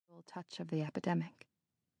terrible touch of the epidemic.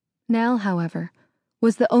 Nell, however,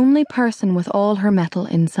 was the only person with all her metal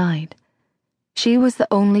inside. She was the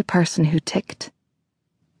only person who ticked.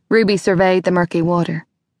 Ruby surveyed the murky water.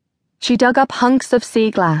 She dug up hunks of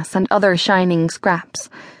sea glass and other shining scraps,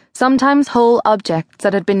 sometimes whole objects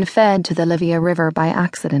that had been fed to the Livia River by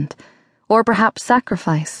accident, or perhaps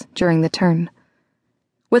sacrifice during the turn.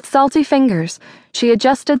 With salty fingers, she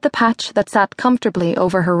adjusted the patch that sat comfortably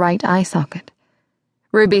over her right eye socket.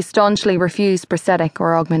 Ruby staunchly refused prosthetic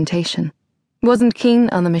or augmentation, wasn't keen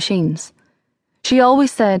on the machines. She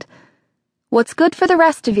always said, "What's good for the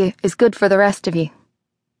rest of you is good for the rest of you."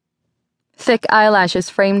 Thick eyelashes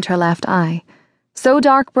framed her left eye, so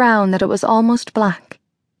dark brown that it was almost black.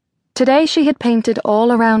 Today she had painted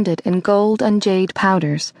all around it in gold and jade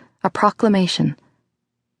powders, a proclamation.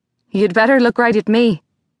 "You'd better look right at me.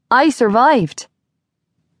 I survived."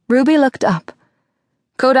 Ruby looked up.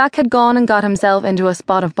 Kodak had gone and got himself into a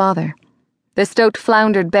spot of bother. The stoat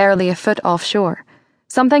floundered barely a foot offshore.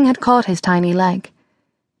 Something had caught his tiny leg.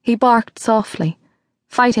 He barked softly,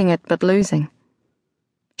 fighting it but losing.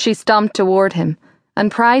 She stomped toward him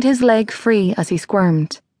and pried his leg free as he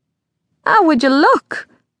squirmed. "How would you look?"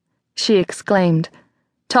 she exclaimed,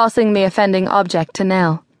 tossing the offending object to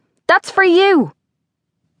Nell. "That's for you!"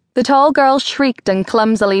 The tall girl shrieked and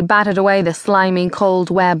clumsily batted away the slimy,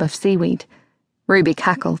 cold web of seaweed. Ruby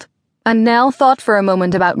cackled, and Nell thought for a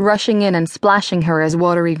moment about rushing in and splashing her as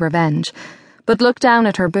watery revenge, but looked down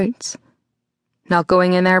at her boots. Not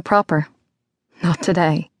going in there proper. Not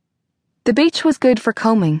today. The beach was good for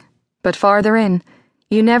combing, but farther in,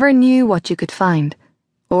 you never knew what you could find,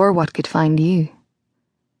 or what could find you.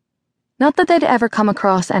 Not that they'd ever come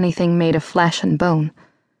across anything made of flesh and bone,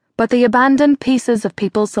 but the abandoned pieces of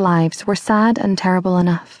people's lives were sad and terrible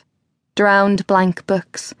enough. Drowned blank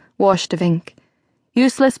books, washed of ink,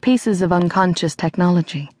 useless pieces of unconscious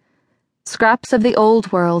technology. Scraps of the old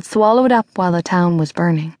world swallowed up while the town was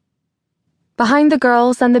burning. Behind the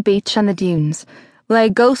girls and the beach and the dunes lay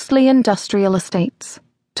ghostly industrial estates,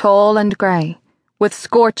 tall and grey, with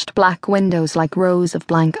scorched black windows like rows of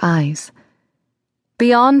blank eyes.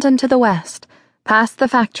 Beyond and to the west, past the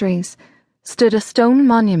factories, stood a stone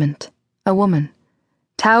monument, a woman,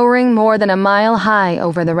 towering more than a mile high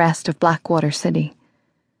over the rest of Blackwater City.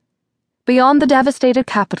 Beyond the devastated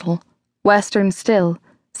capital, western still,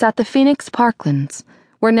 sat the Phoenix Parklands,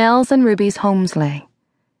 where Nell's and Ruby's homes lay.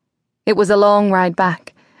 It was a long ride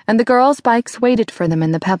back, and the girls' bikes waited for them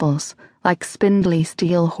in the pebbles, like spindly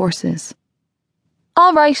steel horses.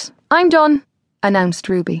 "All right, I'm done," announced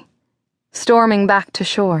Ruby, storming back to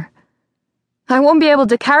shore. "I won't be able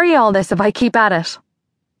to carry all this if I keep at it."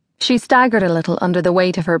 She staggered a little under the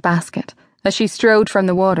weight of her basket as she strode from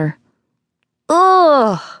the water.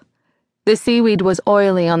 Ugh! The seaweed was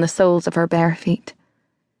oily on the soles of her bare feet.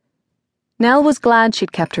 Nell was glad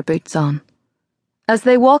she'd kept her boots on. As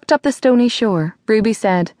they walked up the stony shore, Ruby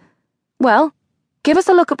said, "Well, give us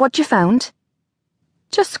a look at what you found."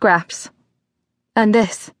 "Just scraps." "And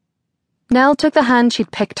this." Nell took the hand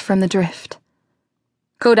she'd picked from the drift.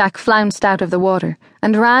 Kodak flounced out of the water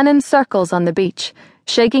and ran in circles on the beach,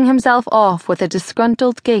 shaking himself off with the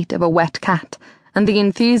disgruntled gait of a wet cat and the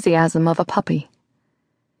enthusiasm of a puppy.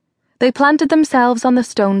 They planted themselves on the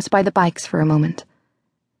stones by the bikes for a moment.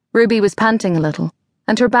 Ruby was panting a little,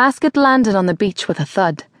 and her basket landed on the beach with a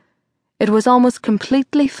thud. It was almost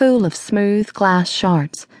completely full of smooth glass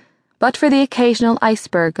shards, but for the occasional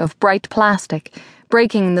iceberg of bright plastic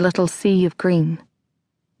breaking the little sea of green.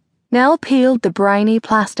 Nell peeled the briny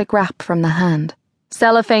plastic wrap from the hand,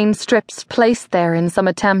 cellophane strips placed there in some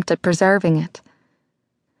attempt at preserving it.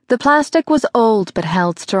 The plastic was old but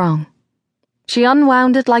held strong. She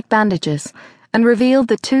unwound it like bandages and revealed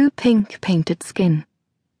the too pink painted skin.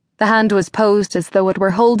 The hand was posed as though it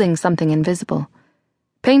were holding something invisible,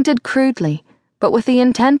 painted crudely, but with the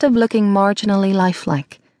intent of looking marginally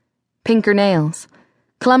lifelike. Pinker nails,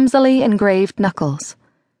 clumsily engraved knuckles.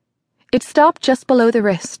 It stopped just below the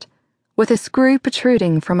wrist, with a screw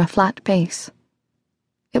protruding from a flat base.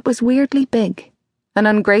 It was weirdly big, an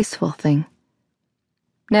ungraceful thing.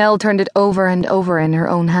 Nell turned it over and over in her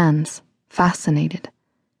own hands, fascinated.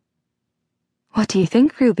 "What do you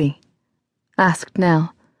think, Ruby?" asked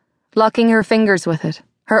Nell, locking her fingers with it,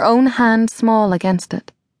 her own hand small against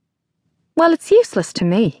it. "Well, it's useless to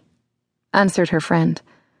me," answered her friend,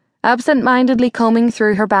 absent-mindedly combing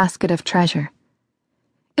through her basket of treasure.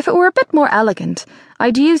 "If it were a bit more elegant,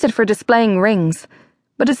 I'd use it for displaying rings,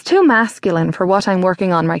 but it's too masculine for what I'm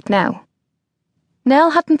working on right now."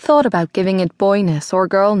 Nell hadn't thought about giving it boyness or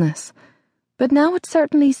girlness, but now it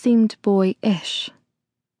certainly seemed boyish.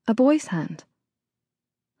 A boy's hand.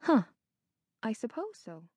 Huh, I suppose so.